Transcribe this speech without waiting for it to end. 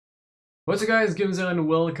What's up guys, Guillaume here and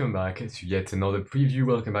welcome back to yet another preview.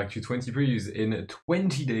 Welcome back to 20 previews in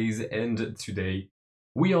 20 days, and today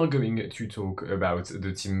we are going to talk about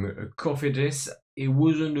the team Cofidis. It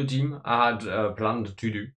wasn't the team I had planned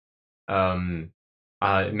to do.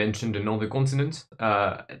 I mentioned another continent,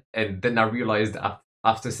 and then I realized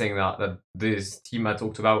after saying that this team I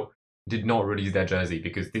talked about did not release their jersey,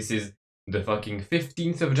 because this is the fucking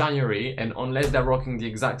 15th of January, and unless they're rocking the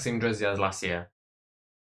exact same jersey as last year,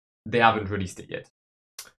 they haven't released it yet.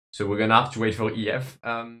 So we're gonna have to wait for EF.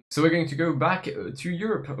 So we're going to go back to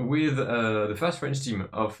Europe with the first French team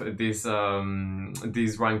of these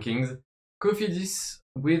rankings, Cofidis,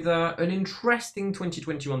 with an interesting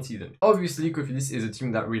 2021 season. Obviously, Cofidis is a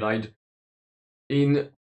team that relied in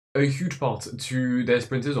a huge part to their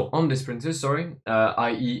sprinters, or on their sprinters, sorry,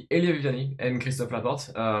 i.e. Elia Viviani and Christophe Laporte,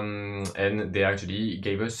 and they actually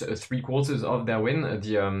gave us 3/4 of their win,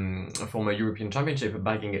 the former European Championship,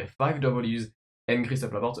 bagging 5 Ws, and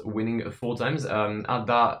Christophe Laporte winning 4 times. At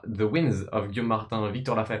that, the wins of Guillaume Martin,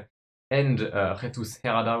 Victor Lafay, and Jesus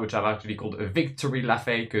Herrada, which I've actually called a Victory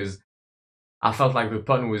Lafay, because I felt like the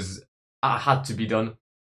pun had to be done,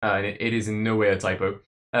 and it is in no way a typo.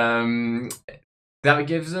 That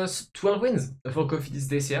gives us 12 wins for Cofidis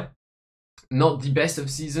this year. Not the best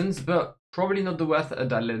of seasons, but probably not the worst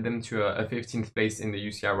that led them to a 15th place in the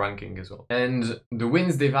UCI ranking as well. And the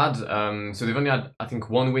wins they've had, so they've only had, I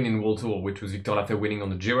think, 1 win in World Tour, which was Victor Lafay winning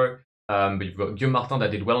on the Giro. But you've got Guillaume Martin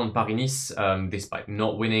that did well on Paris-Nice, despite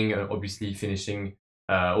not winning, obviously finishing,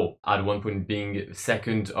 or at one point being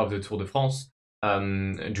second of the Tour de France,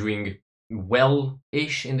 doing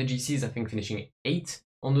well-ish in the GCs, I think finishing 8th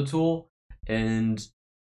on the Tour, and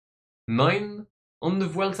 9 on the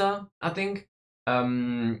Vuelta, I think.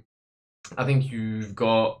 I think you've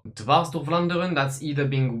got Dwars door Vlaanderen, that's either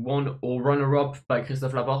being won or runner-up by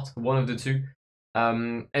Christophe Laporte, one of the two.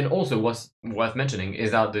 And also what's worth mentioning is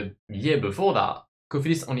that the year before that,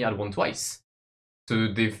 Cofidis only had won twice.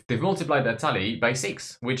 So they've multiplied their tally by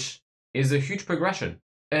 6, which is a huge progression.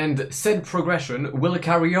 And said progression will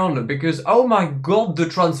carry on, because oh my god, the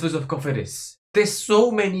transfers of Cofidis. There's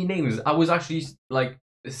so many names. I was actually like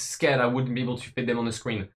scared I wouldn't be able to fit them on the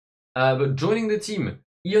screen. But joining the team,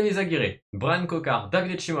 Ion Izagirre, Brian Cocard,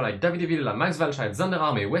 Davide Chimolai, Davide Villa, Max Walscheid, Zander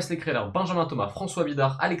Arme, Wesley Creder, Benjamin Thomas, François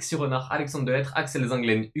Bidard, Alexis Renard, Alexandre Delettre, Axel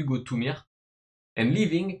Zanglen, Hugo Toumir. And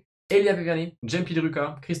leaving, Elia Viviani, Jean-Pierre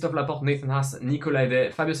Drucker, Christophe Laporte, Nathan Haas, Nicolas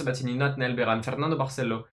Ede, Fabio Sabatini, Nathaniel Beran, Fernando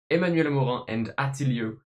Barcelo, Emmanuel Morin, and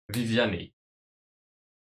Attilio Viviani.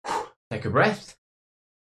 Take a breath.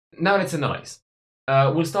 Now let's analyze.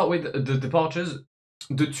 We'll start with the departures.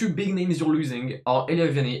 The 2 big names you're losing are Elia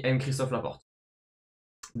Viviani and Christophe Laporte.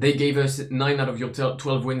 They gave us 9 out of your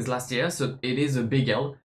 12 wins last year, so it is a big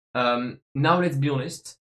L. Now let's be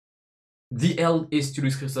honest. The L is to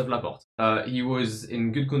lose Christophe Laporte. He was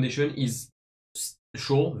in good condition. He's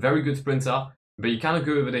sure, very good sprinter, but he cannot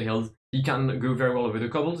go over the hills. He can go very well over the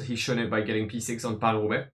cobbles. He's shown it by getting P6 on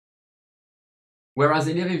Paris-Roubaix. Whereas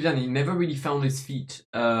Elia Viviani never really found his feet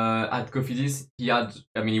at Cofidis. He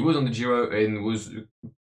was on the Giro and was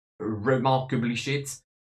remarkably shit.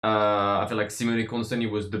 I feel like Simone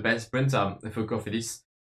Constantini was the best sprinter for Cofidis.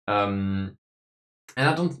 And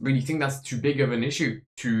I don't really think that's too big of an issue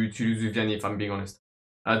to lose Viviani, if I'm being honest.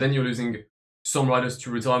 Then you're losing some riders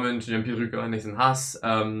to retirement, Jean-Pierre Drucker and Nathan Haas.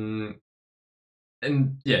 And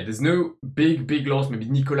yeah, there's no big loss. Maybe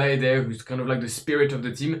Nicolas Ede, who's kind of like the spirit of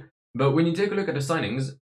the team. But when you take a look at the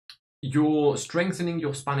signings, you're strengthening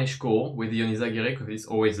your Spanish core with Ion Izagirre, because he's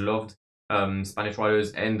always loved Spanish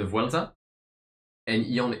riders and the Vuelta. And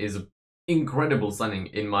Ion is an incredible signing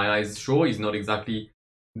in my eyes. Sure, he's not exactly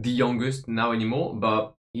the youngest now anymore,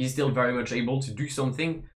 but he's still very much able to do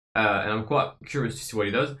something. And I'm quite curious to see what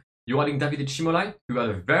he does. You're adding Davide Chimolai, who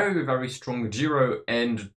had a very, very strong Giro,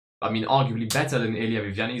 and I mean, arguably better than Elia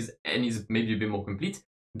Viviani's, and he's maybe a bit more complete.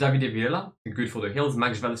 Davide Villa, good for the hills.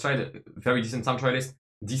 Max Walscheid, very decent time trialist,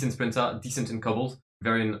 decent sprinter, decent in cobbles,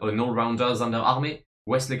 very an all-rounder. Zander Arme,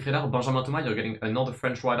 Wesley Creder, Benjamin Thomas, you're getting another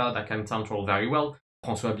French rider that can time trial very well.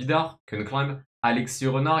 François Bidard can climb. Alexis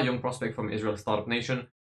Renard, young prospect from Israel Startup Nation.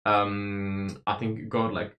 I think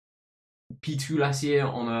got like P2 last year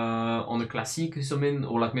on a Classique something,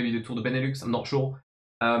 or like maybe the Tour de Benelux, I'm not sure.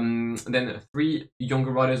 Then 3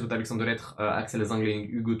 younger riders with Alexandre Delettre, Axel Zanglen,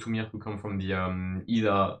 Hugo Toumir, who come from the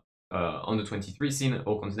either under 23 scene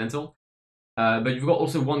or continental. But you've got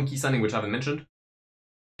also 1 key signing which I haven't mentioned,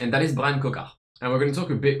 and that is Brian Cocard. And we're going to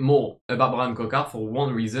talk a bit more about Brian Cocard for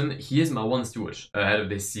one reason. He is my one to watch ahead of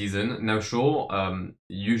this season. Now, sure,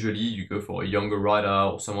 usually you go for a younger rider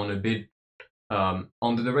or someone a bit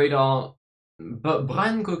under the radar, but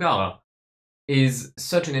Brian Cocard, is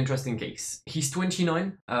such an interesting case. He's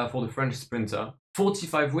 29 for the French sprinter,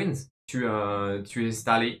 45 wins to his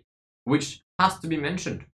tally, which has to be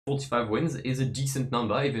mentioned. 45 wins is a decent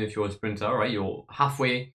number, even if you're a sprinter, right? You're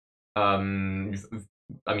halfway.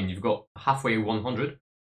 You've got halfway 100.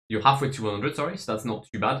 You're halfway to 100, sorry, so that's not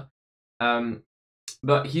too bad.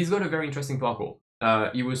 But he's got a very interesting parcours.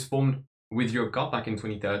 He was formed with Europe Cup back in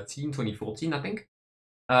 2013, 2014, I think.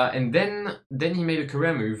 And then he made a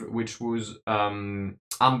career move, which was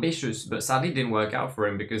ambitious, but sadly didn't work out for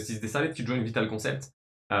him because he's decided to join Vital Concept,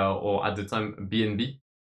 or at the time BNB.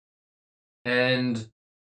 And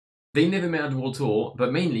they never made the World Tour,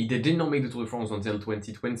 but mainly they did not make the Tour de France until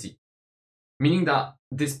 2020. Meaning that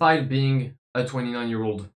despite being a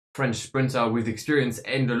 29-year-old French sprinter with experience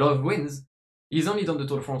and a lot of wins, he's only done the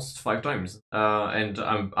Tour de France 5 times. And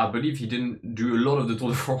I believe he didn't do a lot of the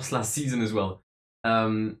Tour de France last season as well.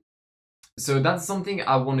 So that's something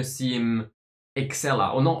I want to see him excel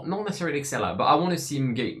at, or not necessarily excel at, but I want to see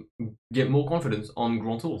him get more confidence on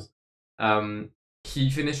Grand Tours.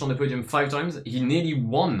 He finished on the podium 5 times. He nearly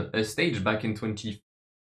won a stage back in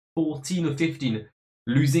 2014 or 15,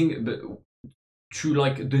 losing to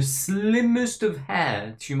like the slimmest of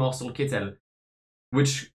hair to Marcel Kittel,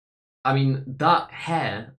 which, I mean, that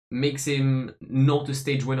hair makes him not a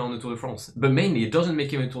stage winner on the Tour de France, but mainly it doesn't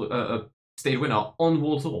make him a stage winner on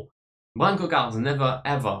World Tour. Brian Cocard's never,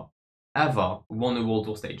 ever won a World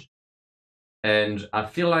Tour stage. And I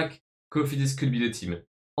feel like Cofidis could be the team.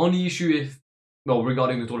 Only issue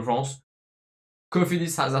regarding the Tour de France,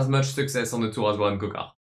 Cofidis has as much success on the Tour as Brian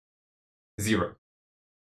Cocard. 0.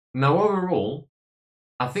 Now overall,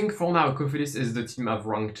 I think for now Cofidis is the team I've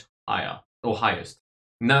ranked higher, or highest.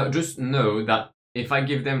 Now just know that if I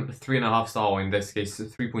give them 3.5 stars, or in this case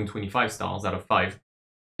 3.25 stars out of 5,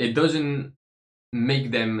 it doesn't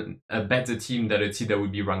make them a better team than a team that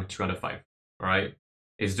would be ranked 2 out of 5, right?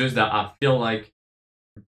 It's just that I feel like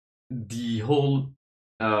the whole,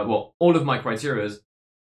 all of my criteria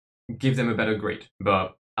give them a better grade.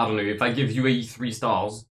 But I don't know, if I give UAE 3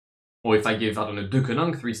 stars, or if I give, I don't know, De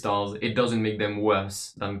Koninck 3 stars, it doesn't make them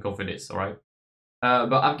worse than Cofidis, alright?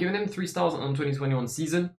 But I've given them 3 stars on 2021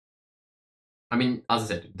 season. I mean, as I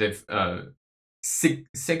said, they've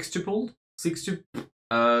sextupled,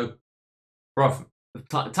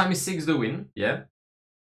 time is 6 the win, yeah.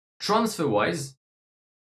 Transfer-wise,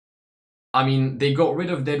 I mean, they got rid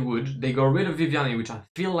of Deadwood, they got rid of Viviani, which I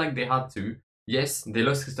feel like they had to. Yes, they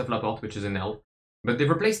lost Christophe Laporte, which is an L, but they've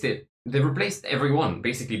replaced it. They've replaced everyone,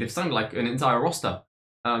 basically. They've signed like an entire roster.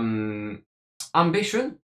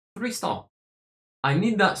 Ambition, 3 star. I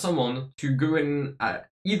need that someone to go and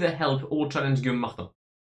either help or challenge Guillaume Martin.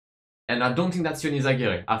 And I don't think that's Yoni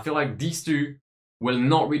Zaguirre. I feel like these two will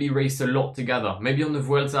not really race a lot together. Maybe on the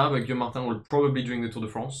Vuelta, but Guillaume Martin will probably during the Tour de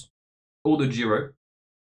France or the Giro.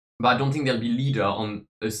 But I don't think they'll be leader on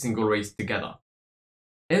a single race together.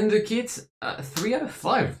 And the kit, 3 out of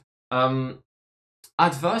 5.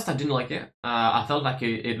 At first, I didn't like it. I felt like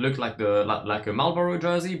it looked like a Marlboro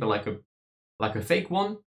jersey, but like a fake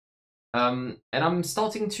one. And I'm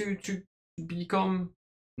starting to become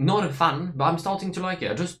not a fan, but I'm starting to like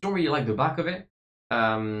it. I just don't really like the back of it.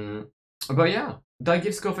 But yeah, that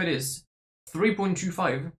gives Cofidis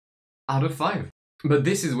 3.25 out of 5. But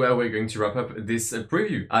this is where we're going to wrap up this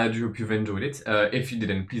preview. I do hope you've enjoyed it. If you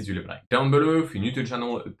didn't, please do leave a like down below. If you're new to the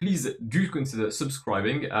channel, please do consider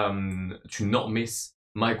subscribing to not miss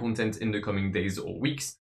my content in the coming days or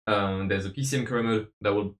weeks. There's a PCM career mode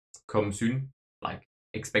that will come soon, like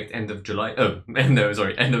expect end of July. End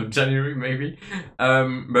of January maybe.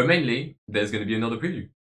 But mainly, there's going to be another preview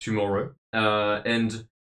tomorrow. And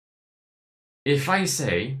if I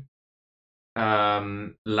say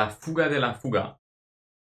La Fuga de la Fuga,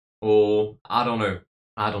 or I don't know,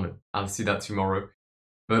 I'll see that tomorrow.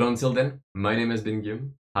 But until then, my name has been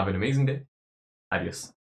Guillaume. Have an amazing day.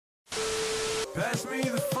 Adios. Pass me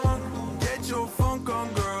the funk, get your funk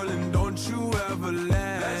on, girl, and don't you ever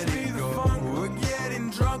let it go. We're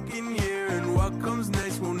getting drunk in here, and what comes next?